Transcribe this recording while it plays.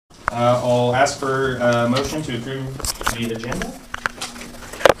I'll ask for a motion to approve the agenda.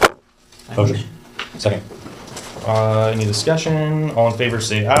 Motion. Second. Any discussion? All in favor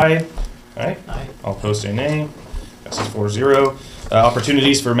say aye. Aye. Aye. All opposed say nay. Passes 4-0.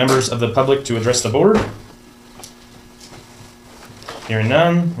 Opportunities for members of the public to address the board. Hearing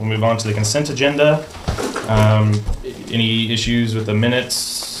none, we'll move on to the consent agenda. Any issues with the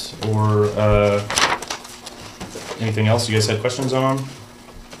minutes or anything else you guys had questions on?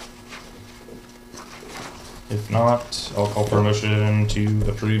 If not, I'll call for a motion to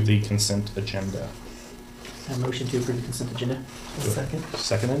approve the consent agenda. A motion to approve the consent agenda. Second.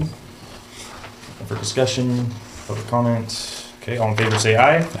 Seconded. And for discussion, public comment. Okay, all in favor say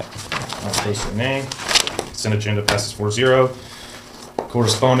aye. All opposed say nay. Consent agenda passes 4-0.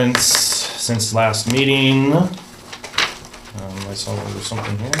 Correspondence since last meeting. I saw there was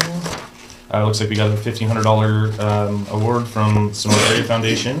something here. Looks like we got a $1,500 award from Sonora Area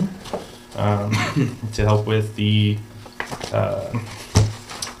Foundation to help with the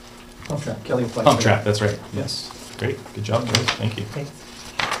Pump trap. Kelly applied. pump trap. That's right. Yes. Great. Good job, Kelly. Thank you. Thanks.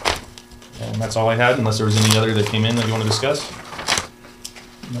 And that's all I had, unless there was any other that came in that you want to discuss.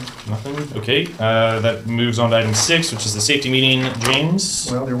 No. Nothing? Okay. That moves on to item 6, which is the safety meeting. James?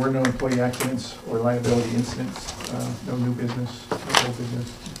 Well, there were no employee accidents or liability incidents, no new business, no old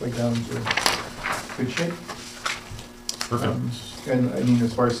business. Playgrounds are in good shape. Perfect. And I mean,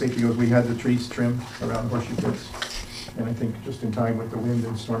 as far as safety goes, we had the trees trimmed around horseshoe pits. And I think just in time with the wind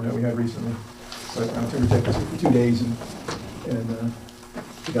and storm that we had recently. But timber tech was here for 2 days and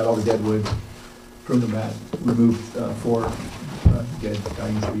we got all the dead wood, pruned them back, removed 4 dead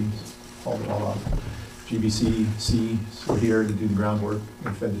dying trees, hauled it all off. GBC were here to do the groundwork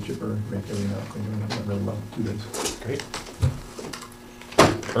and fed the chipper, raked everything up. They're doing it really well, 2 days. Great.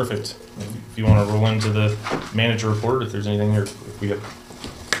 Perfect. If you want to roll into the manager report, if there's anything here, if we have.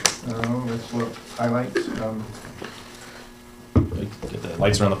 Let's look, highlights. Get the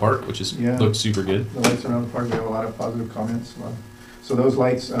lights around the park, which is looked super good. The lights around the park, we have a lot of positive comments. So those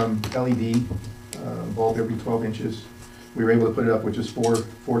lights, LED, bulb every 12 inches. We were able to put it up with just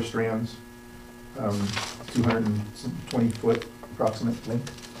four strands, 220 foot approximate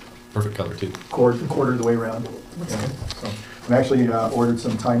length. Perfect color too. Quarter of the way around. Okay. So I actually ordered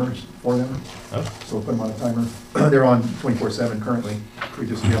some timers for them. Oh. So we'll put them on a timer. They're on 24/7 currently. We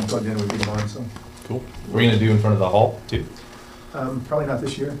just get them plugged in, we get them on. So cool. We're gonna do in front of the hall too. Probably not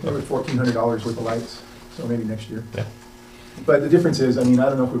this year. They were $1,400 worth of lights, so maybe next year. Yeah. But the difference is, I mean, I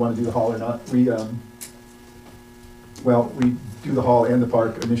don't know if we want to do the hall or not. We do the hall and the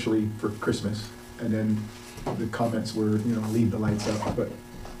park initially for Christmas, and then the comments were, leave the lights up, but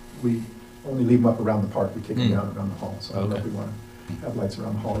we only leave them up around the park. We take them down around the hall. So I don't know if we want to have lights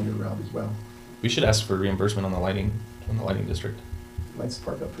around the hall year round as well. We should ask for reimbursement on the lighting district. Lights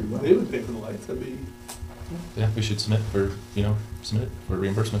park up pretty well. They would pay for the lights. That'd be. Yeah, we should submit it for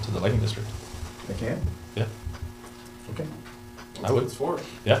reimbursement to the lighting district. They can? Yeah. Okay. I would. It's for.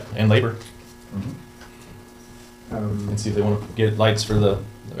 Yeah, and labor. Mm-hmm. And see if they want to get lights for the,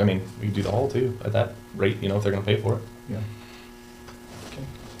 we can do the hall too, at that rate, if they're going to pay for it. Yeah. Okay.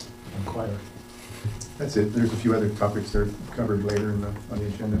 Inquire. That's it. There's a few other topics that are covered later on the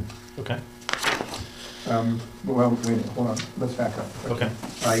agenda. Okay. Well, wait a minute, hold on. Let's back up. Okay.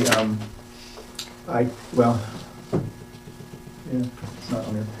 It's not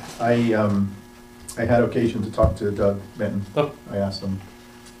on there. I had occasion to talk to Doug Benton. Oh. I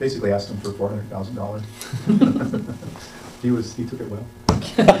basically asked him for $400,000. He took it well.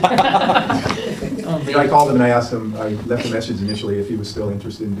 I called him and I asked him, I left a message initially if he was still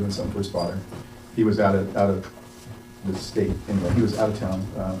interested in doing something for his father. He was out of the state, anyway, he was out of town.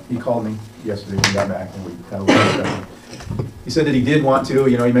 He called me yesterday when he got back and we had a little discussion. He said that he did want to,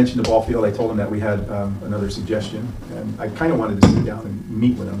 he mentioned the ball field. I told him that we had another suggestion, and I kind of wanted to sit down and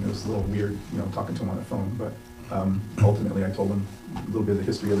meet with him. It was a little weird, talking to him on the phone, but ultimately I told him a little bit of the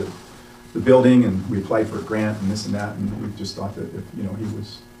history of the building, and we applied for a grant and this and that, and we just thought that if, he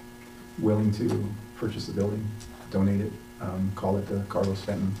was willing to purchase the building, donate it, call it the Carlos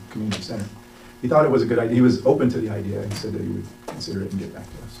Fenton Community Center. He thought it was a good idea. He was open to the idea. He said that he would consider it and get back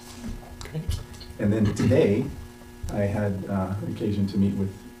to us. Great. And then today, I had occasion to meet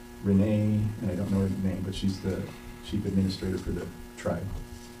with Renee, and I don't know her name, but she's the chief administrator for the tribe.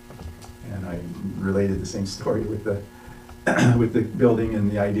 And I related the same story with the with the building and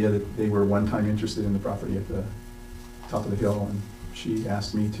the idea that they were one time interested in the property at the top of the hill, and she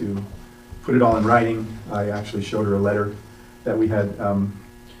asked me to put it all in writing. I actually showed her a letter that we had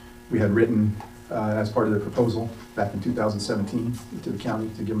written as part of the proposal back in 2017 to the county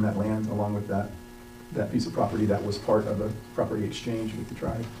to give them that land along with that piece of property that was part of a property exchange with the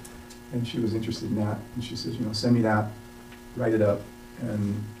tribe. and she was interested in that. And she says, you know, send me that, write it up,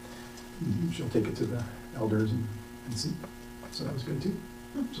 and she'll take it to the elders and see. So that was good too.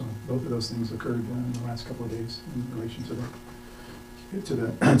 So both of those things occurred in the last couple of days in relation to the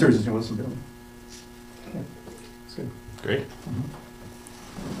Thursday and Wilson building. Yeah, it's good. Great.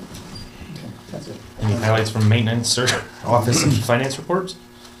 Okay, that's it. Any highlights from maintenance or office and finance reports?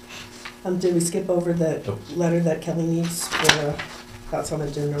 Did we skip over the Oh. letter that Kelly needs for thoughts on the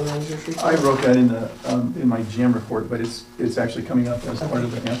general manager's report? I wrote that in my GM report, but it's actually coming up as part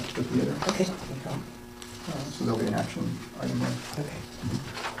of the amphitheater. Okay, no problem. So there'll be an action item there. Okay.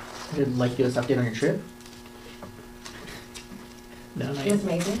 Would you like to give us an update on your trip? No, not It yet. was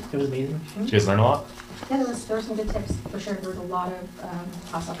amazing. It was amazing. Did you guys learn a lot? Yeah, there were some good tips, for sure. There was a lot of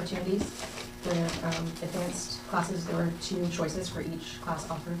class opportunities. For advanced classes, there were 2 choices for each class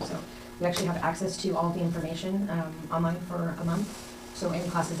offered. So we actually have access to all the information online for a month. So any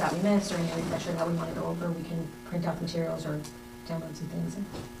classes that we missed or any refresher that we want to go over, we can print out materials or download some things. And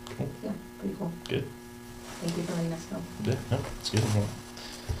Cool. yeah, pretty cool. Good. Thank you for letting us know. Yeah, no, it's good. Well,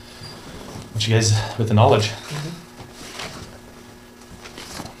 want you guys with the knowledge.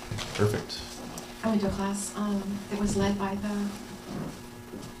 Perfect. I went to a class that was led by the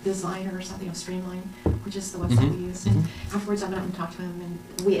designer or something of Streamline, which is the website we use. And afterwards, I went up and talked to him,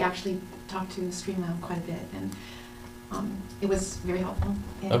 and we actually talked to Streamline quite a bit, and it was very helpful.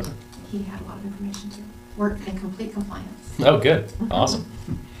 And Okay. he had a lot of information too. We're in complete compliance. Oh, good. Awesome.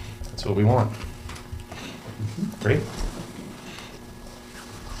 That's what we want. Great.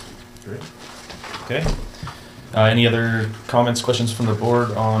 Great. Okay. Any other comments, questions from the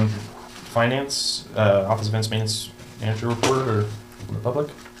board on finance, office events maintenance manager report, or from the public?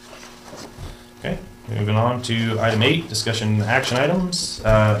 Okay, moving on to item 8, discussion action items.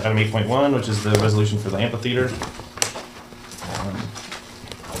 Item 8.1, which is the resolution for the amphitheater.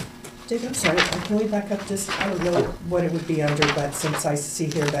 Dave, I'm sorry, can we back up just, I don't know what it would be under, but since I see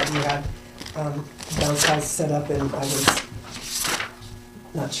here that you had bounce house set up, and I was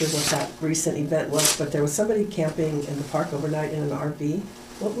not sure what that recent event was, but there was somebody camping in the park overnight in an RV.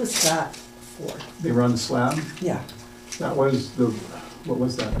 What was that for? They were on the slab. Yeah, That was what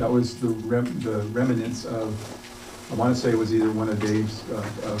was that? That was the remnants of, I want to say it was either one of Dave's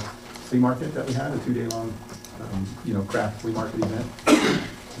flea market that we had, a 2-day-long, craft flea market event.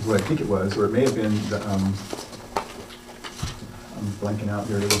 Is what I think it was, or it may have been the, I'm blanking out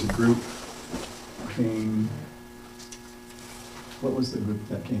here. There was a group came. What was the group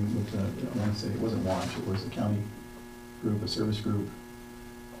that came with? I want to say it wasn't Watch. It was a county group, a service group.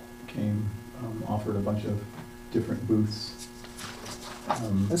 Came, offered a bunch of different booths.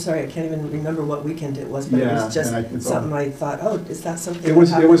 I'm sorry, I can't even remember what weekend it was, but it Yeah, was just and it's all- something I thought, oh, is that something? It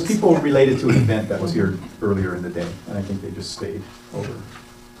was that was happens? people Yeah. related to an event that was here earlier in the day, and I think they just stayed over.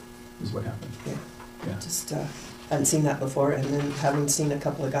 Is what happened. Yeah. Yeah. Just hadn't seen that before, and then having seen a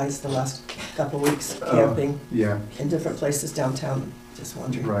couple of guys the last couple of weeks Oh. camping Yeah. in different places downtown, just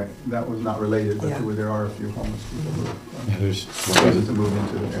wondering. Right. That was not related, but Yeah. there are a few homeless people who Yeah, there's decided to move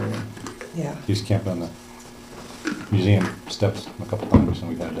into the area. Yeah, he's camped on the museum steps a couple times, and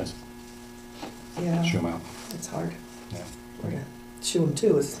we've had to yeah, shoo him out. it's hard. Yeah. We're gonna shoo them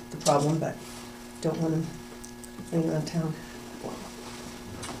too is the problem, but don't want them hanging around town.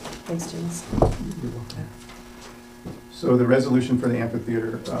 Thanks, James. So the resolution for the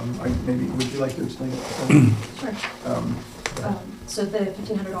amphitheater, maybe, would you like to explain it? Sure. Um, So the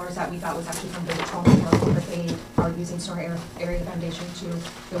 $1,500 that we got was actually from the Tuolumne Council that they are using Sonora Area Foundation to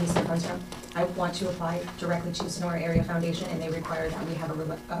release their funds from. I want to apply directly to Sonora Area Foundation, and they require that we have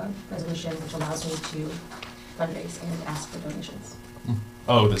a resolution which allows me to fundraise and ask for donations.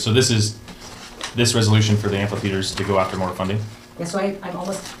 Oh, so this resolution for the amphitheaters to go after more funding? Yeah, so I'm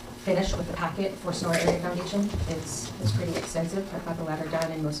almost finished with the packet for Sonora Area Foundation. It's pretty extensive. I've got the letter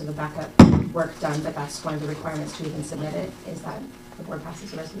done and most of the backup work done, but that's one of the requirements to even submit it, is that the board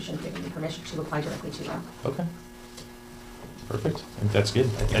passes a resolution giving me permission to apply directly to them. Okay. Perfect. I think that's good.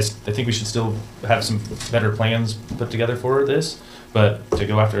 I think we should still have some better plans put together for this, but to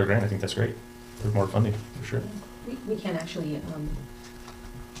go after a grant, I think that's great. For more funding, for sure. We can actually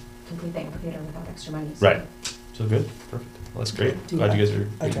complete the amphitheater without extra money. So Right. So good. Perfect. Well, that's great. Do you Glad you have guys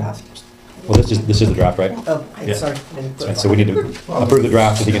are. a draft? Well, this is the draft, right? Oh, Yeah. sorry. I didn't put And it so we need to approve the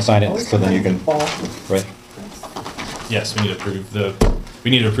draft, so you can sign it, Always so then you can, ball. right? Yes, we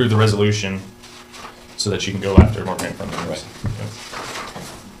need to approve the resolution so that you can go after more grant funding. Right. Okay.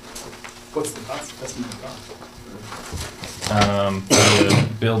 What's the cost? Estimate cost? For the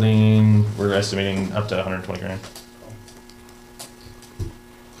building, we're estimating up to 120 grand.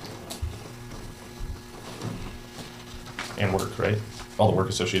 And work, right? all the work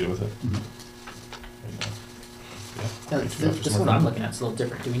associated with it. Mhm. Yeah. This one I'm looking at is a little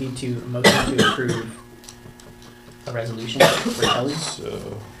different. Do we need to motion to approve a resolution for Kelly?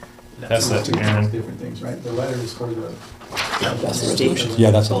 So, pass that to Two Aaron. different things, right? The letter is for the. That's the resolution. Yeah,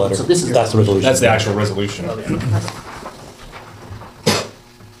 that's the letter. So this is That's the resolution. That's the actual resolution. Oh, yeah.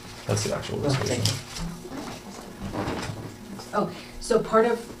 That's the actual resolution. Oh, so part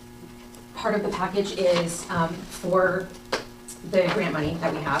of the package is for the grant money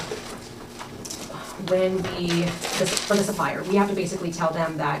that we have. When for the supplier, we have to basically tell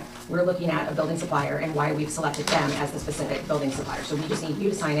them that we're looking at a building supplier and why we've selected them as the specific building supplier. So we just need you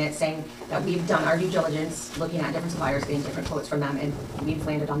to sign it saying that we've done our due diligence, looking at different suppliers, getting different quotes from them, and we've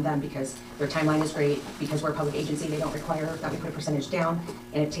landed on them because their timeline is great, because we're a public agency, they don't require that we put a percentage down,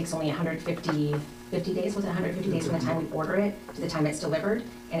 and it takes only 150 days, was it 150 days from the time we order it to the time it's delivered,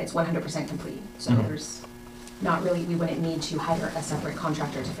 and it's 100% complete. So there's not really, we wouldn't need to hire a separate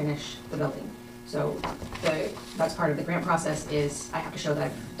contractor to finish the building. So that's part of the grant process is I have to show that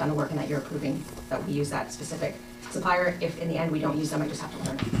I've done the work and that you're approving that we use that specific supplier. If in the end we don't use them, I just have to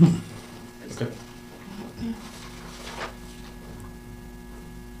learn. Okay.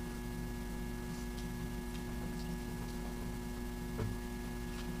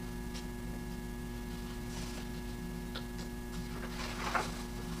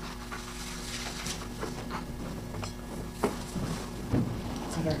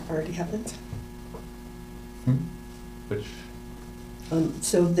 That already happened? Which,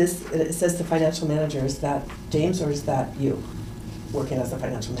 So this, it says the financial manager, is that James or is that you working as the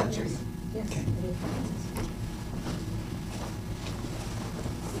financial manager? Yes. Okay.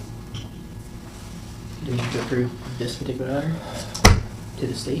 Do we need to approve this particular letter to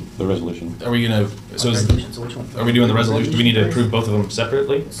the state? The resolution. are we gonna, so is, Resolution, so which one? are we doing the resolution? Do we need to approve both of them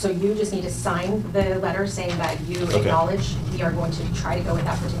separately? So you just need to sign the letter saying that you Okay. acknowledge we are going to try to go with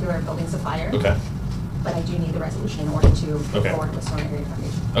that particular building supplier. Okay, But I do need the resolution in order to move Okay. forward with Sonora Area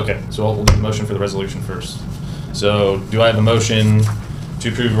Foundation. okay, so we'll do the motion for the resolution first. So do I have a motion to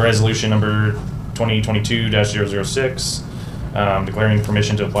approve resolution number 2022-006, declaring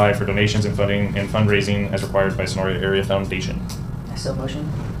permission to apply for donations and funding and fundraising as required by Sonora Area Foundation? I still motion? Do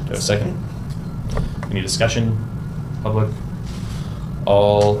I have a second? Any discussion? Public?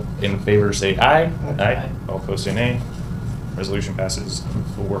 All in favor say aye. Aye. All opposed say nay. Resolution passes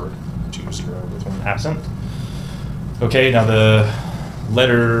 4-0 with one absent. Okay, now the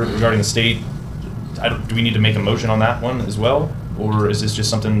letter regarding the state, do we need to make a motion on that one as well? Or is this just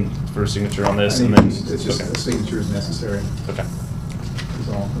something for signature on I this think and then? it's just Okay. a signature is necessary, Okay. is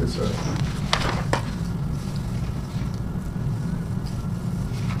all. It's a,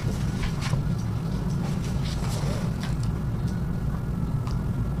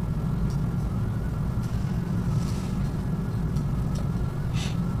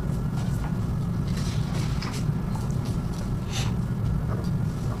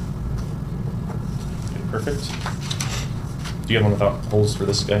 Okay, perfect. Do you have one without holes for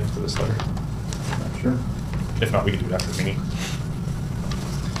this guy, for this letter? not sure. If not, we can do it after the meeting.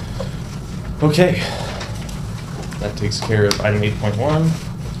 Okay. That takes care of item 8.1.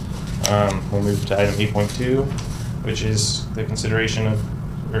 We'll move to item 8.2, which is the consideration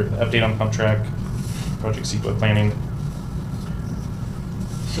of, or the update on pump track, project CEQA planning.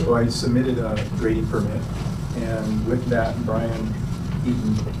 So I submitted a grading permit, and with that, Brian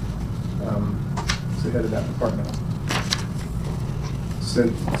Eaton, is the head of that department,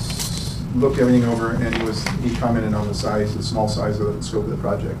 said, looked everything over, and he commented on the size, the small size of the scope of the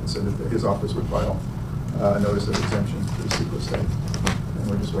project, and said that his office would file a notice of exemption for the CEQA study. And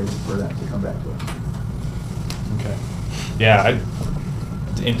we're just waiting for that to come back to us. Okay. Yeah,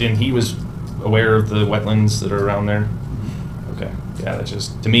 and he was aware of the wetlands that are around there? Okay, yeah, that's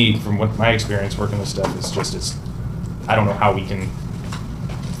just, to me, from what my experience working with stuff, I don't know how we can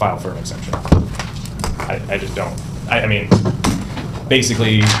file for an exemption. I just don't. I mean,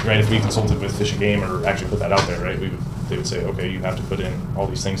 basically, right, if we consulted with Fish and Game or actually put that out there, right, they would say, okay, you have to put in all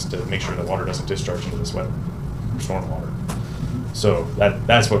these things to make sure that water doesn't discharge into this wet storm water. So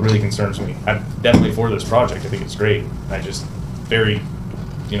that's what really concerns me. I'm definitely for this project. I think it's great. I just very,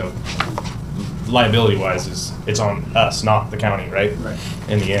 liability-wise it's on us, not the county, right? Right.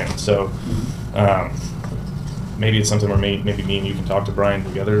 In the end. So maybe it's something where maybe me and you can talk to Brian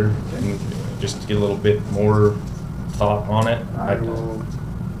together and just get a little bit more thought on it.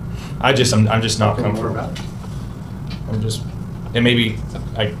 I'm just not Talk more comfortable. about it. And maybe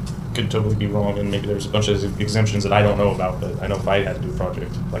I could totally be wrong, and maybe there's a bunch of exemptions that I don't know about, but I know if I had to do a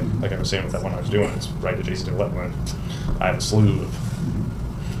project, like I was saying with that one I was doing, it's right adjacent to a wetland, I have a slew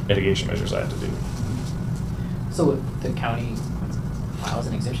of mitigation measures I have to do. So would the county file as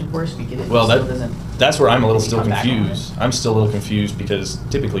an exemption for us, we get it. Well, it still that- doesn't. That's where I'm a little still Come back on it. confused. I'm still a little confused because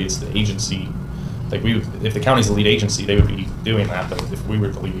typically it's the agency, like if the county's the lead agency, they would be doing that, but if we were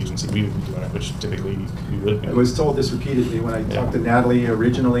the lead agency, we would be doing it, which typically we would be. I was told this repeatedly when I talked to Natalie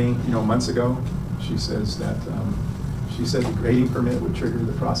originally, months ago. She says that, she said the grading permit would trigger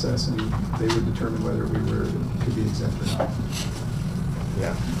the process and they would determine whether we could be exempt or not.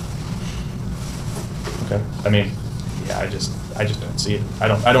 Yeah. Okay, I mean, yeah, I just don't see it. I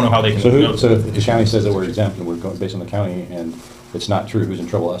don't know how they can. So if the county says that we're exempt and we're going based on the county and it's not true, who's in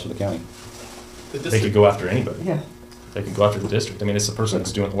trouble, us or the county? They could go after anybody. Yeah. They could go after the district. I mean, it's the person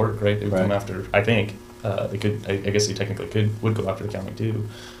that's doing the work, right? They would come Right. after, I think, they could, I guess they technically would go after the county too.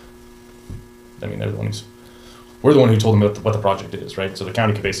 I mean, they're the ones, we're the one who told them what the project is, right? So the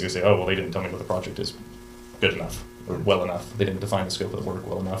county could basically say, oh, well, they didn't tell me what the project is good enough or well enough. They didn't define the scope of the work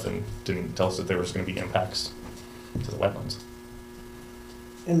well enough and didn't tell us that there was gonna be impacts to the wetlands.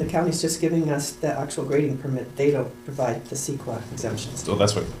 And the county's just giving us the actual grading permit. They don't provide the CEQA exemptions. So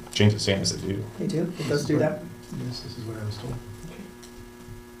that's what James is saying is they do. They do? It does do that? Yes, this is what I was told.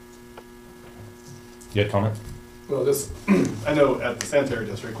 You had a comment? Well, just, I know at the sanitary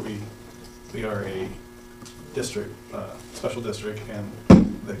district, we are a district, special district, and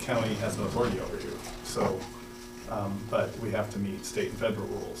the county has no authority over you. So, but we have to meet state and federal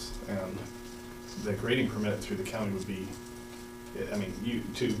rules, and the grading permit through the county would be, I mean,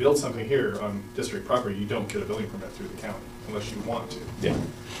 to build something here on district property, you don't get a building permit through the county unless you want to. Yeah.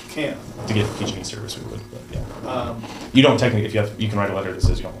 Can. To get PG&E service, we would, but yeah. You don't technically, you can write a letter that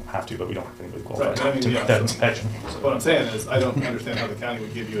says you don't have to, but we don't have anybody qualified Right, I mean, to yeah, make that so- inspection. What I'm saying is, I don't understand how the county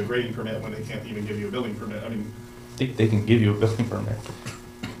would give you a grading permit when they can't even give you a building permit. I mean. They can give you a building permit.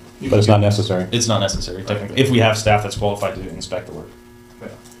 But it's not necessary. It's not necessary technically, if we have staff that's qualified to inspect the work. Yeah.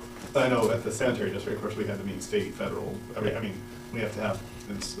 I know at the sanitary district, of course, we had to meet state, federal, I mean, we have to have,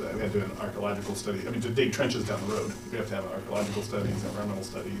 we had to do an archaeological study, I mean, to dig trenches down the road, we have to have archaeological studies, environmental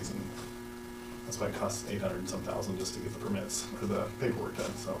studies, and that's why it costs 800 and some thousand just to get the permits, or the paperwork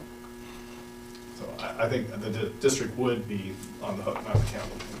done, so. So I think the district would be on the hook, not the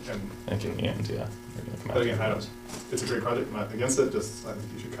county, and, And in the end, yeah. they're gonna come but again, after I us. don't, it's a great project, I'm not against it, just, I think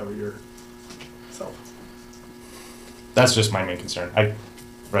you should cover yourself. That's just my main concern. I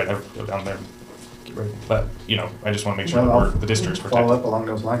would go down there and get ready, but, I just wanna make sure Well, that the district's Follow up protected. along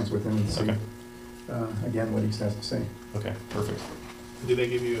those lines with him and see, Okay. again, what he has to say. Okay, perfect. Did they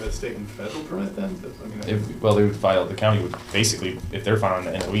give you a state and federal permit then? I mean, Well, they would file, the county would basically, if they're filing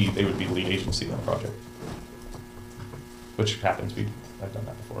the NOE, they would be the lead agency on the project. Which happens, I've done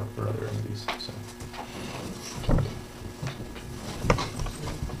that before for other entities, so.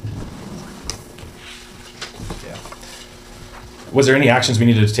 Yeah. Was there any actions we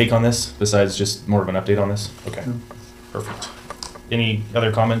needed to take on this besides just more of an update on this? Okay, No. perfect. Any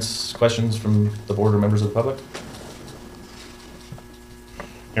other comments, questions from the board or members of the public?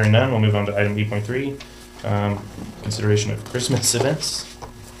 Hearing none, we'll move on to item 8.3, consideration of Christmas events.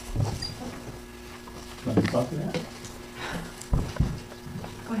 Want to talk to that?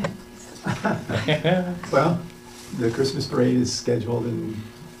 Go ahead, please. Well, the Christmas parade is scheduled and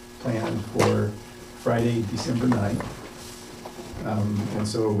planned for Friday, December 9th. And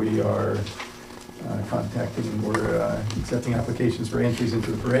so we are we're accepting applications for entries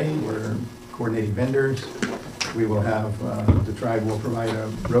into the parade. We're coordinating vendors. We will have, the tribe will provide a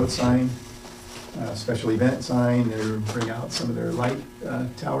road sign, a special event sign. They'll bring out some of their light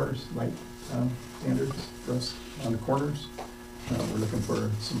towers, light standards for us on the corners. We're looking for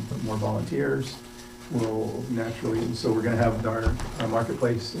some more volunteers. We'll naturally, so we're gonna have our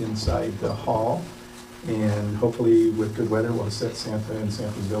marketplace inside the hall. And hopefully with good weather, we'll set Santa and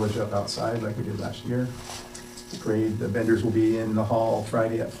Santa's Village up outside like we did last year. The parade, the vendors will be in the hall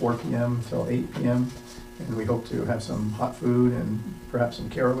Friday at 4 p.m. till 8 p.m. And we hope to have some hot food and perhaps some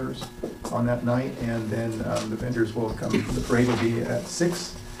carolers on that night. And then the vendors will come, the parade will be at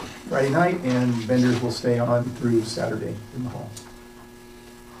 6 Friday night, and vendors will stay on through Saturday in the hall.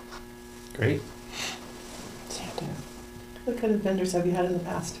 Great. Santa. What kind of vendors have you had in the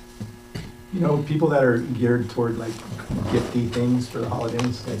past? People that are geared toward like gifty things for the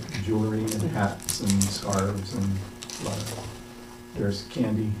holidays, like jewelry and hats and scarves and a lot of, there's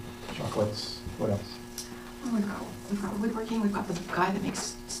candy, chocolates, what else? Oh, we've got woodworking, we've got the guy that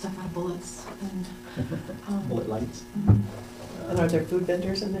makes stuff out of bullets, and, Bullet lights. And are there food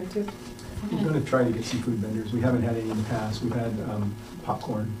vendors in there too? We're going to try to get some food vendors. We haven't had any in the past. We've had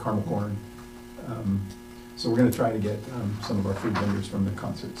popcorn, caramel corn. So we're going to try to get some of our food vendors from the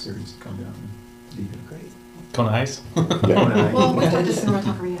concert series to come down and be here. Great. Kona Ice? Yeah. well, we've got the cinema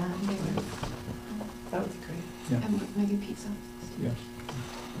taqueria, That would be great. Yeah. and maybe pizza. Yeah.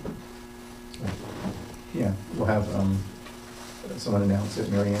 have someone announce it.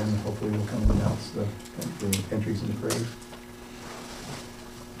 Mary Ann hopefully will come and announce the entries in the parade.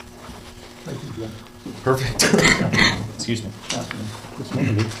 Perfect. Excuse me.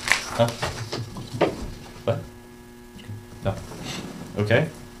 Huh? What? No. Okay.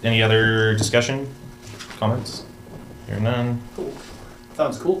 Any other discussion, comments? Hearing none. Cool.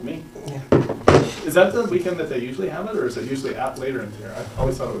 Sounds cool to me. Yeah. Is that the weekend that they usually have it, or is it usually out later in the year? I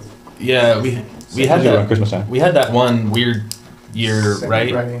always thought it was. Yeah, we had Usually around that. Christmas time. We had that one weird year, Second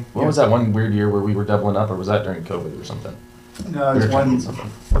right? Friday, What yeah. was that one weird year where we were doubling up, or was that during COVID or something? No, there's one,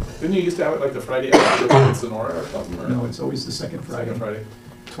 Didn't you used to have it like the Friday after Sonora or something? Or no, it's always the second Friday. Second Friday.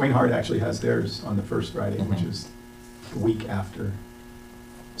 Twain Harte actually has theirs on the first Friday, which Mhm. is the week after.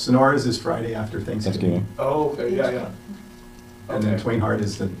 Sonora's is Friday after Thanksgiving. Thanksgiving. Oh, okay, yeah. And then Okay. Twain Harte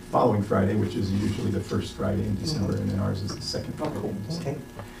is the following Friday, which is usually the first Friday in December, and then ours is the second Oh, Friday cool. in December. Okay.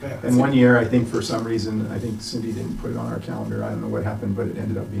 Yeah, And one year, I think for some reason, I think Cindy didn't put it on our calendar, I don't know what happened, but it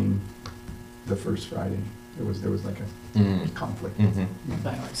ended up being the first Friday. There was like a Mm. conflict. Mm-hmm.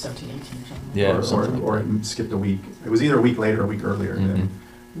 By like 17, 18 or something. Yeah, Or- something like Or that. it skipped a week. It was either a week later or a week earlier Mhm. than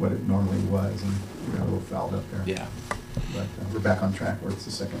what it normally was, and we got a little fouled up there. Yeah. But we're back on track where it's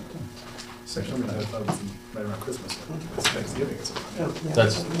the second Something I Friday. thought it was right around Christmas. It's Thanksgiving. It's Oh, yeah.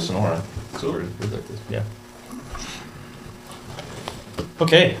 That's Sonora. Yeah.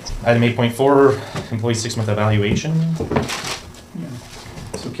 Okay, item 8.4, employee 6-month evaluation. Yeah.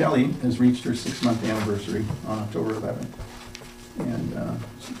 So Kelly has reached her 6-month anniversary on October 11th, and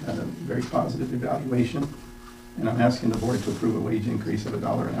she had a very positive evaluation, and I'm asking the board to approve a wage increase of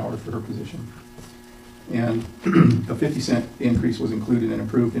 $1 an hour for her position. And a 50-cent increase was included and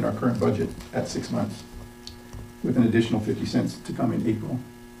approved in our current budget at 6 months, with an additional 50 cents to come in April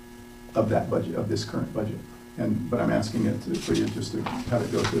of that budget, of this current budget. But I'm asking it for you just to have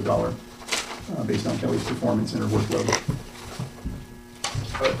it go to $1 based on Kelly's performance and her workload.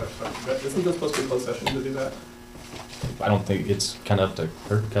 Isn't this supposed to be closed session to do that? I don't think it's kind of up to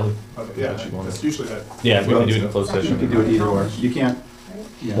her, Kelly. Okay, yeah, What you wanted. it's usually that. Yeah, we can do it in closed You session. can do it either or. You can't.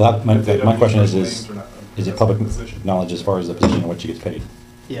 Yeah. Well, If they don't my use question first is names or not, it that's public the position. knowledge as far as the position and what she gets paid?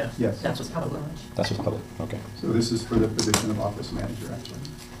 Yeah. Yes. That's what's Public public. knowledge. That's what's public, okay. So this is for the position of office manager, actually.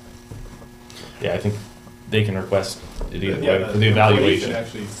 Yeah, I think they can request it either Yeah, way for the employee evaluation. can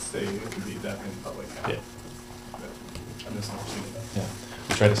actually say it could be that in public. Yeah. I'm just understanding that. Yeah,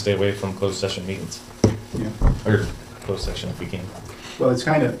 we try to stay away from closed session meetings, Yeah. or closed session if we can. Well, it's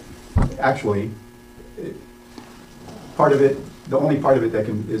kind of, actually, part of it, the only part of it that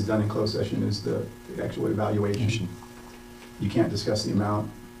is done in closed session is the actual evaluation. You can't discuss the amount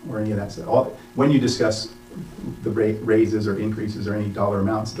or any of that stuff. When you discuss the raises or increases or any dollar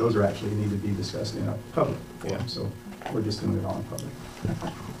amounts, those are actually need to be discussed in a public forum. Yeah. So we're just doing it all in public.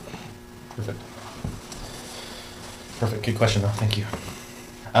 Perfect. Perfect, good question though, thank you.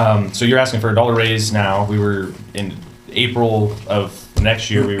 So you're asking for a $1 raise now. We were in April of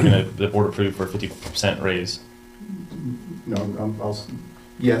next year, the board approved for a 50% raise. No,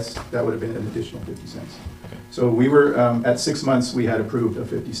 yes, that would have been an additional 50 cents. Okay. So we were, at 6 months, we had approved a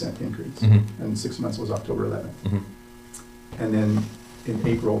 50-cent increase. Mhm. And 6 months was October 11th. Mhm. And then in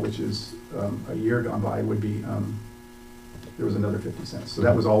April, which is a year gone by, would be, there was another 50 cents. So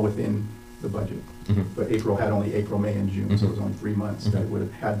that was all within the budget. Mhm. But April had only April, May, and June, so it was Mhm. only 3 months that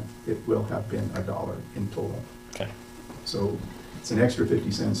it will have been $1 in total. Okay. So it's an extra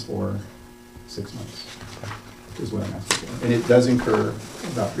 50 cents for 6 months, is what I'm asking for. And it does incur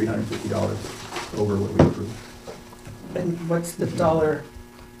about $350 over what we approved. And what's the dollar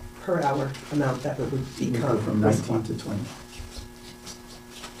per hour amount that it would We go become? from 19 to 20.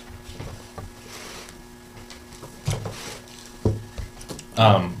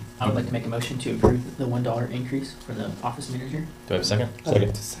 I would like to make a motion to approve the $1 increase for the office manager. Do I have a second?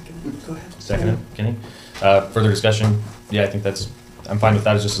 Second, go ahead. Second, Kenny. Further discussion? Yeah, I think I'm fine with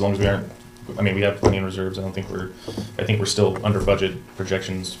that, just as long as we aren't, we have plenty in reserves. I think we're still under budget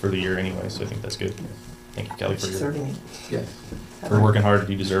projections for the year anyway, so I think that's good. Thank you, Kelly, Serving it. Yes. for working hard.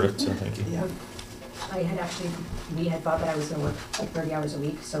 You deserve it, so thank you. Yeah. We had thought that I was gonna work like 30 hours a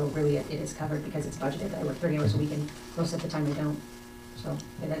week, so really it is covered because it's budgeted. I work 30 hours a week and most of the time I don't. So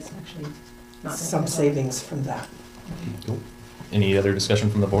it is actually not. Some savings from that. Cool. Any other discussion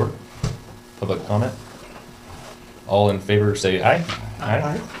from the board? Public comment? All in favor say aye.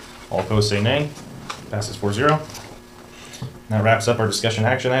 Aye. All opposed say nay. Passes 4-0. That wraps up our discussion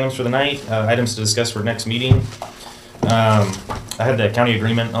action items for the night. Items to discuss for next meeting. I had the county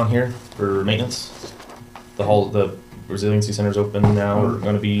agreement on here for maintenance. The resiliency center's open now, or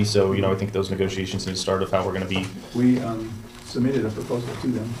gonna be, so, I think those negotiations need to start of how we're gonna be. We submitted a proposal to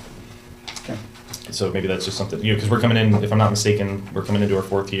them. Okay. So maybe that's just something, because we're coming in, if I'm not mistaken, we're coming into our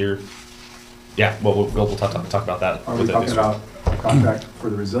 4th year. Yeah, well, we'll talk about that. Are we with the talking district. about a contract for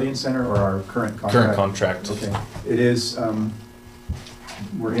the Resilience Center or our current contract? Current contract. Okay, it is,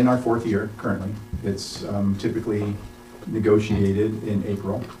 we're in our 4th year currently. It's typically negotiated in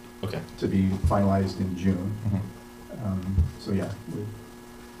April Okay. to be finalized in June. Mhm. So yeah,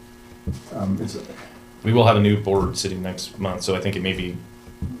 it's, We will have a new board sitting next month, so I think it may be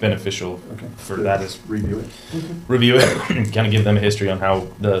beneficial okay. for that is Review it. review it, kind of give them a history on how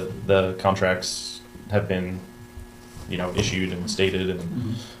the contracts have been, issued and stated,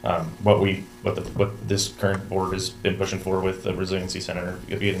 and what this current board has been pushing for with the Resiliency Center,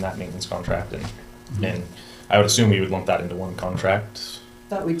 getting that maintenance contract, and I would assume we would lump that into one contract.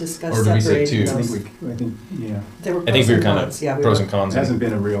 Thought we discussed Or do we say separating two? I those. think, yeah. There were I think pros we were and kind cons, of yeah, we pros were- and cons. It hasn't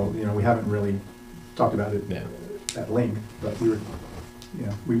been a real, we haven't really talked about it Yeah. at length, but we were,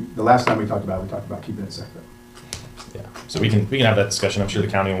 the last time we talked about keeping it separate. Yeah, so we can have that discussion. I'm sure the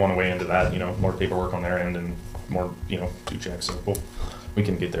county will want to weigh into that, more paperwork on their end and more, due checks. So we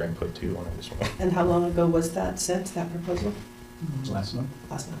can get their input too on it as well. And how long ago was that sent, that proposal? Last month?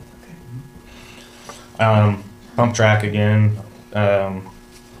 Last month, okay. Pump track again,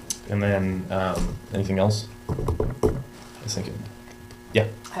 and then, anything else? I was thinking, yeah.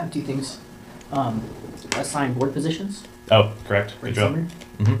 I have 2 things. Assign board positions Oh, correct. for Good the job. summer.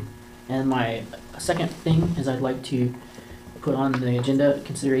 Mm-hmm. And my second thing is I'd like to put on the agenda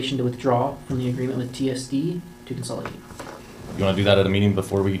consideration to withdraw from the agreement with TSD to consolidate. You want to do that at a meeting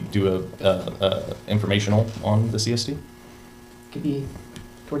before we do a informational on the CSD? Could be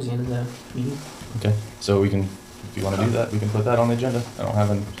towards the end of the meeting. Okay, so we can, if you want to do that, we can put that on the agenda. I don't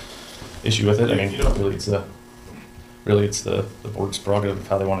have an issue with it. I mean, really it's the board's prerogative of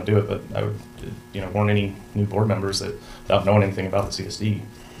how they want to do it, but I would, warn any new board members that without knowing anything about the CSD,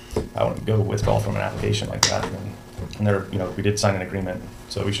 I wouldn't go withdraw from an application like that. And there, we did sign an agreement,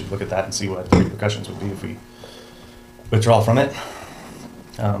 so we should look at that and see what the repercussions would be if we withdraw from it.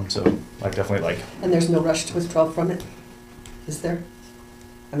 So I definitely like, And there's no rush to withdraw from it, is there?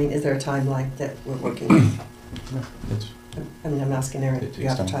 I mean, is there a timeline that we're working with? no, it's, I'm asking Aaron, It do you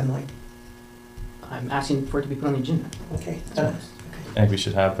have a takes time. timeline? I'm asking for it to be put on the agenda. Okay. I think we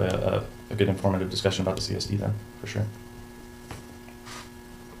should have a good informative discussion about the CSD then, for sure.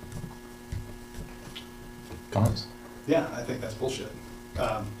 Comments? Yeah, I think that's bullshit.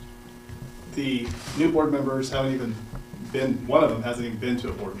 The new board members haven't even been, one of them hasn't even been to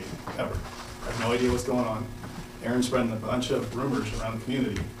a board meeting, ever. I have no idea what's going on. Aaron's spreading a bunch of rumors around the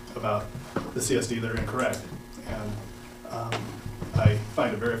community about the CSD that are incorrect. And I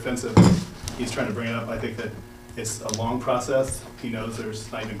find it very offensive. He's trying to bring it up. I think that it's a long process. He knows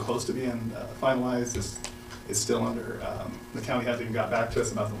there's not even close to being finalized. It's still under, the county hasn't even got back to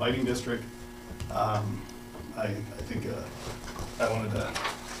us about the lighting district. I think I wanted to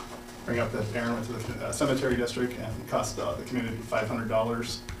bring up that Aaron went to the cemetery district and cost the community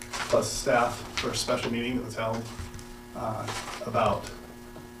 $500 plus staff for a special meeting that was held about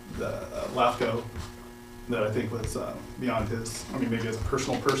the LAFCO that I think was beyond his, I mean, maybe as a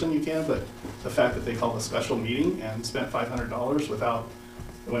personal person you can, but the fact that they called a special meeting and spent $500 without,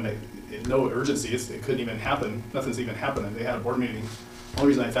 when they, no urgency, it couldn't even happen, nothing's even happening. They had a board meeting. The only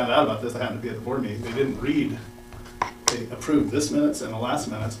reason I found out about this, I happened to be at the board meeting, they didn't read, they approved this minutes and the last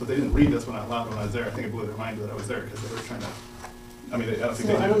minutes, but they didn't read this one out loud when I was there. I think it blew their mind that I was there because they were trying to, I mean, I don't think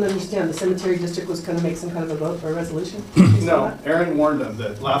So they I knew. don't understand, the cemetery district was gonna make some kind of a vote or a resolution? No, Aaron warned them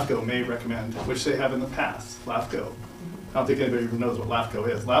that LAFCO may recommend, which they have in the past, LAFCO. I don't think anybody even knows what LAFCO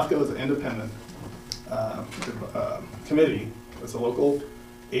is. LAFCO is an independent committee. It's a local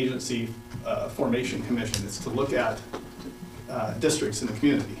agency formation commission. It's to look at districts in the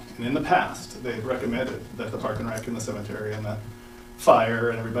community. And in the past, they've recommended that the Park and Rec and the cemetery and the fire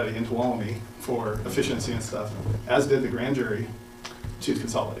and everybody in Tuolumne for efficiency and stuff, as did the grand jury, to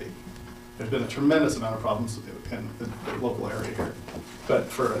consolidate. There's been a tremendous amount of problems in the local area here. But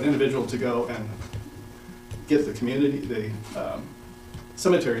for an individual to go and get the community, the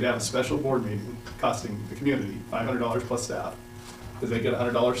cemetery to have a special board meeting costing the community $500 plus staff, because they get a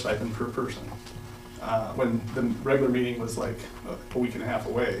 $100 stipend per person. When the regular meeting was like a week and a half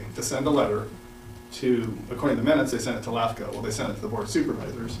away, to send a letter to, according to the minutes, they sent it to LAFCO. Well, they sent it to the board of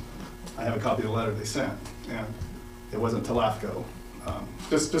supervisors. I have a copy of the letter they sent, and it wasn't to LAFCO.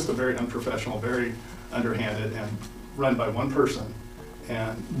 Just a very unprofessional, very underhanded, and run by one person.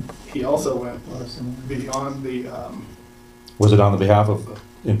 And he also went beyond the. Was it on the behalf of,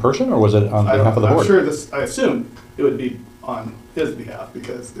 in person, or was it on behalf of the I'm board? sure this, I assume it would be on his behalf,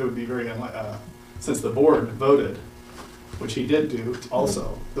 because it would be very, since the board voted which he did do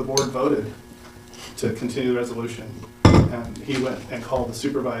also, the board voted to continue the resolution. And he went and called the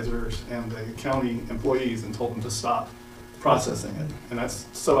supervisors and the county employees and told them to stop processing it. And that's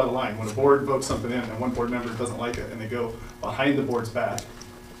so out of line. When a board votes something in and one board member doesn't like it and they go behind the board's back,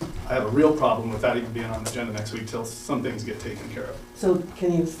 I have a real problem with that even being on the agenda next week till some things get taken care of. So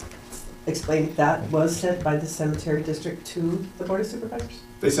can you explain, that was sent by the cemetery district to the board of supervisors?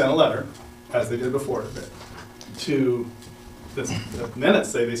 They sent a letter, as they did before, to, the minutes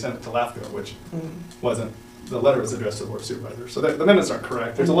say they sent it to LAFCO, which wasn't, the letter was addressed to the board of supervisors. So the minutes aren't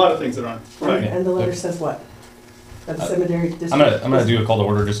correct. There's a lot of things that aren't right. And the letter says what? That the cemetery district? I'm gonna do a call to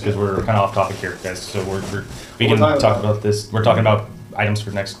order just because we're kind of off topic here, guys. So we can talking talk about- about this. We're talking about items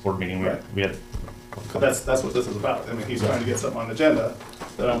for next board meeting. Right. We had. But that's what this is about. I mean, he's trying to get something on the agenda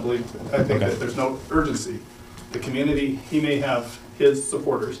that I don't believe, I think that there's no urgency. The community, he may have his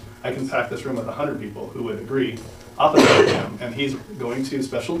supporters. I can pack this room with 100 people who would agree opposite of him. And he's going to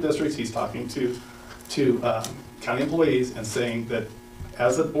special districts, he's talking to county employees and saying that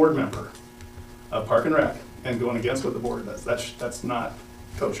as a board member of Park and Rec and going against what the board does, that's not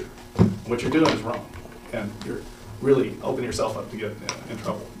kosher. What you're doing is wrong. And you're really opening yourself up to get in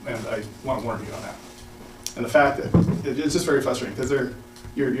trouble. And I want to warn you on that. And the fact that it's just very frustrating because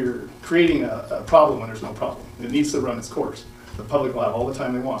you're creating a problem when there's no problem. It needs to run its course. The public will have all the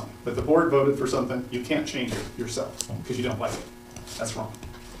time they want. But the board voted for something, you can't change it yourself because you don't like it. That's wrong.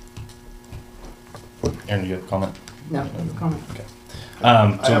 Aaron, you have a comment? No, comment. Okay.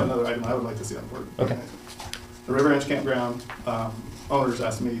 I have another item I would like to see on board. Okay. The River Ranch Campground owners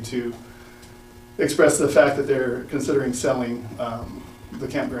asked me to express the fact that they're considering selling the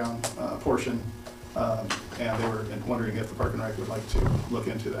campground portion, and they were wondering if the Park and Rec would like to look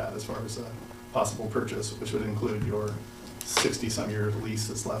into that as far as a possible purchase, which would include your 60-some year lease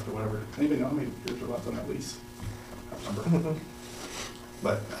that's left or whatever. Anybody know how many years are left on that lease? I don't remember.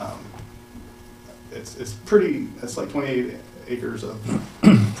 But it's pretty, it's like 28 acres of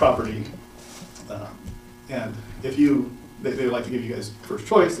property. And if you, they would like to give you guys first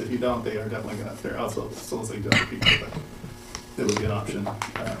choice. If you don't, they are definitely going to, they're also soliciting to other people, but it would be an option.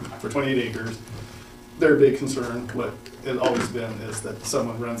 For 28 acres, their big concern, what it's always been, is that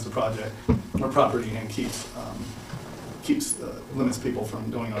someone runs the project or property and limits people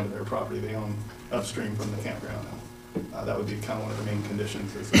from going onto their property. They own upstream from the campground. That would be kind of one of the main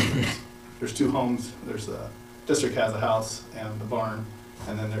conditions. There's two homes. There's the district has a house and the barn,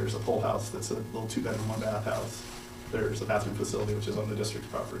 and then there's a pole house that's a little 2-bedroom, 1-bath house. There's a bathroom facility which is on the district's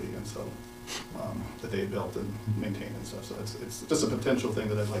property, and so that they built and maintained and stuff. So it's just a potential thing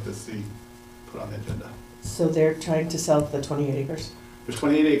that I'd like to see put on the agenda. So they're trying to sell the 28 acres? There's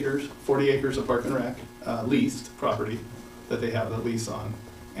 28 acres, 40 acres of Park and Rec leased property that they have the lease on,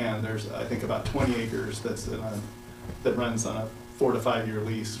 and there's I think about 20 acres that runs on a 4 to 5 year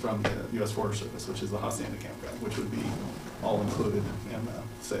lease from the U.S. Forest Service, which is the Hacienda Campground, which would be all included in the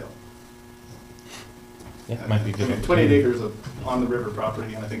sale. Yeah, it might be good. 28 acres of on the river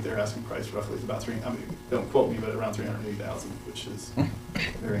property, and I think their asking price roughly is about don't quote me, but around $380,000, which is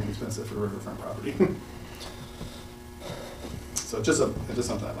very inexpensive for riverfront property. So it's just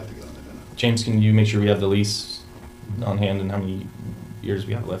something I'd like to get on the agenda. James, can you make sure we have the lease on hand and how many years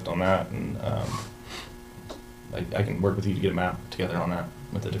we have left on that? And I can work with you to get a map together on that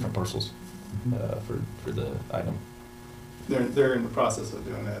with the different parcels for the item. They're in the process of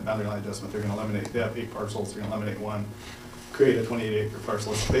doing that boundary line adjustment. They're going to eliminate. They have 8 parcels. They're going to eliminate one, create a 28-acre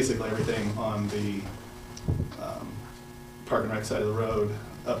parcel. It's basically everything on the Park and Rec side of the road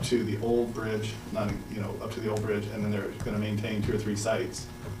up to the old bridge, up to the old bridge, and then they're going to maintain 2 or 3 sites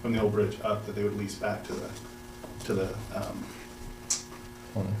from the old bridge up that they would lease back to the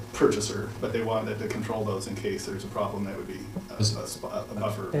purchaser, but they wanted to control those in case there's a problem. That would be a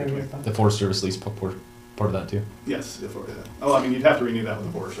buffer between. The Forest Service lease part of that too? Yes. You'd have to renew that with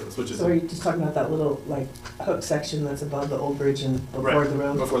the Forest Service, which is. So are you just talking about that little hook section that's above the old bridge and before Right, the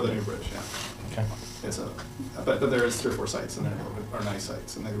road? before the new bridge, yeah. Okay. But there is 3 or 4 sites in there that are nice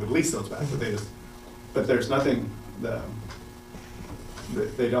sites, and they would lease those back, but there's nothing that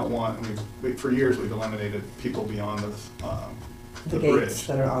they don't want. For years, we've eliminated people beyond the gates bridge.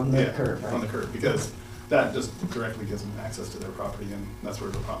 that are on the curb, right? On the curb, because that just directly gives them access to their property, and that's where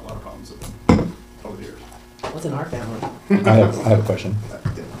a lot of problems have been over the years. What's in our family? I have a question.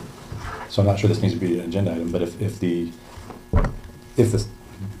 Yeah. So I'm not sure this needs to be an agenda item, but if the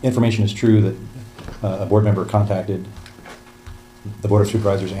information is true that a board member contacted the Board of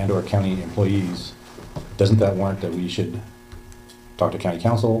Supervisors and or county employees, doesn't that warrant that we should talk to county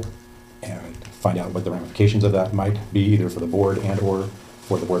council and find out what the ramifications of that might be, either for the board and or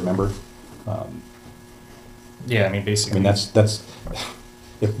for the board member? Yeah, I mean, I basically. mean, that's,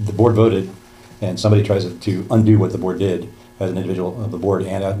 if the board voted and somebody tries to undo what the board did as an individual of the board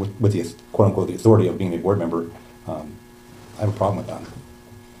and with the quote-unquote the authority of being a board member, I have a problem with that.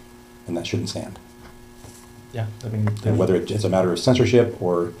 And that shouldn't stand. Yeah, I mean. And whether it's a matter of censorship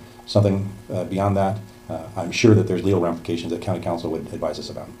or something beyond that, I'm sure that there's legal ramifications that county council would advise us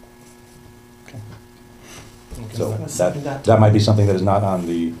about. Okay. So I'll second that. that might be something that is not on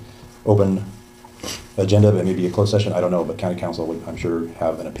the open agenda, but maybe a closed session, I don't know, but county council would, I'm sure,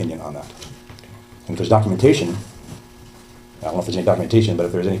 have an opinion on that. And if there's documentation, I don't know if there's any documentation, but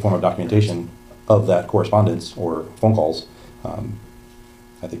if there's any form of documentation of that correspondence or phone calls,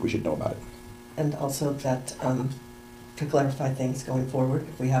 I think we should know about it. And also that, to clarify things going forward,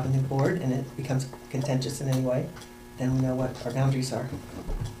 if we have a new board and it becomes contentious in any way, then we know what our boundaries are.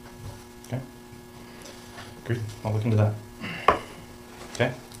 Okay. Great, I'll look into that.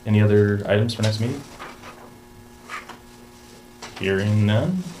 Okay, any other items for next meeting? Hearing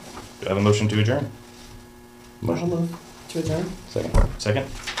none, do I have a motion to adjourn? I'll Motion. move to adjourn. Second. Second,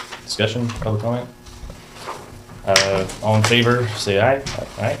 discussion, public comment? All in favor, say aye.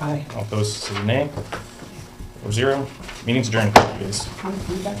 Aye. Aye. All opposed, say nay. 4-0, meeting's adjourned, guys. Can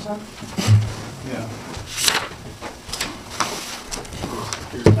you back up? Yeah.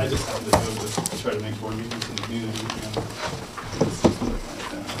 I just have to go to try to make board meetings in the community.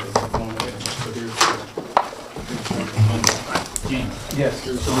 James, Yes.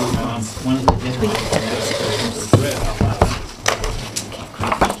 one of the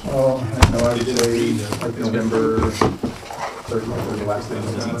Oh, no, I would say like November 30th or the last day of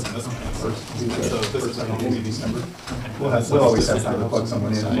November. First Sunday in December. We'll always have time to plug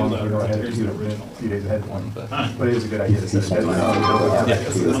someone in as long as we know ahead, a few days ahead one. But it is a good idea to set a deadline.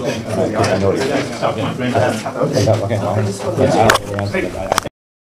 I know it. Okay. Okay, well, yeah, I don't-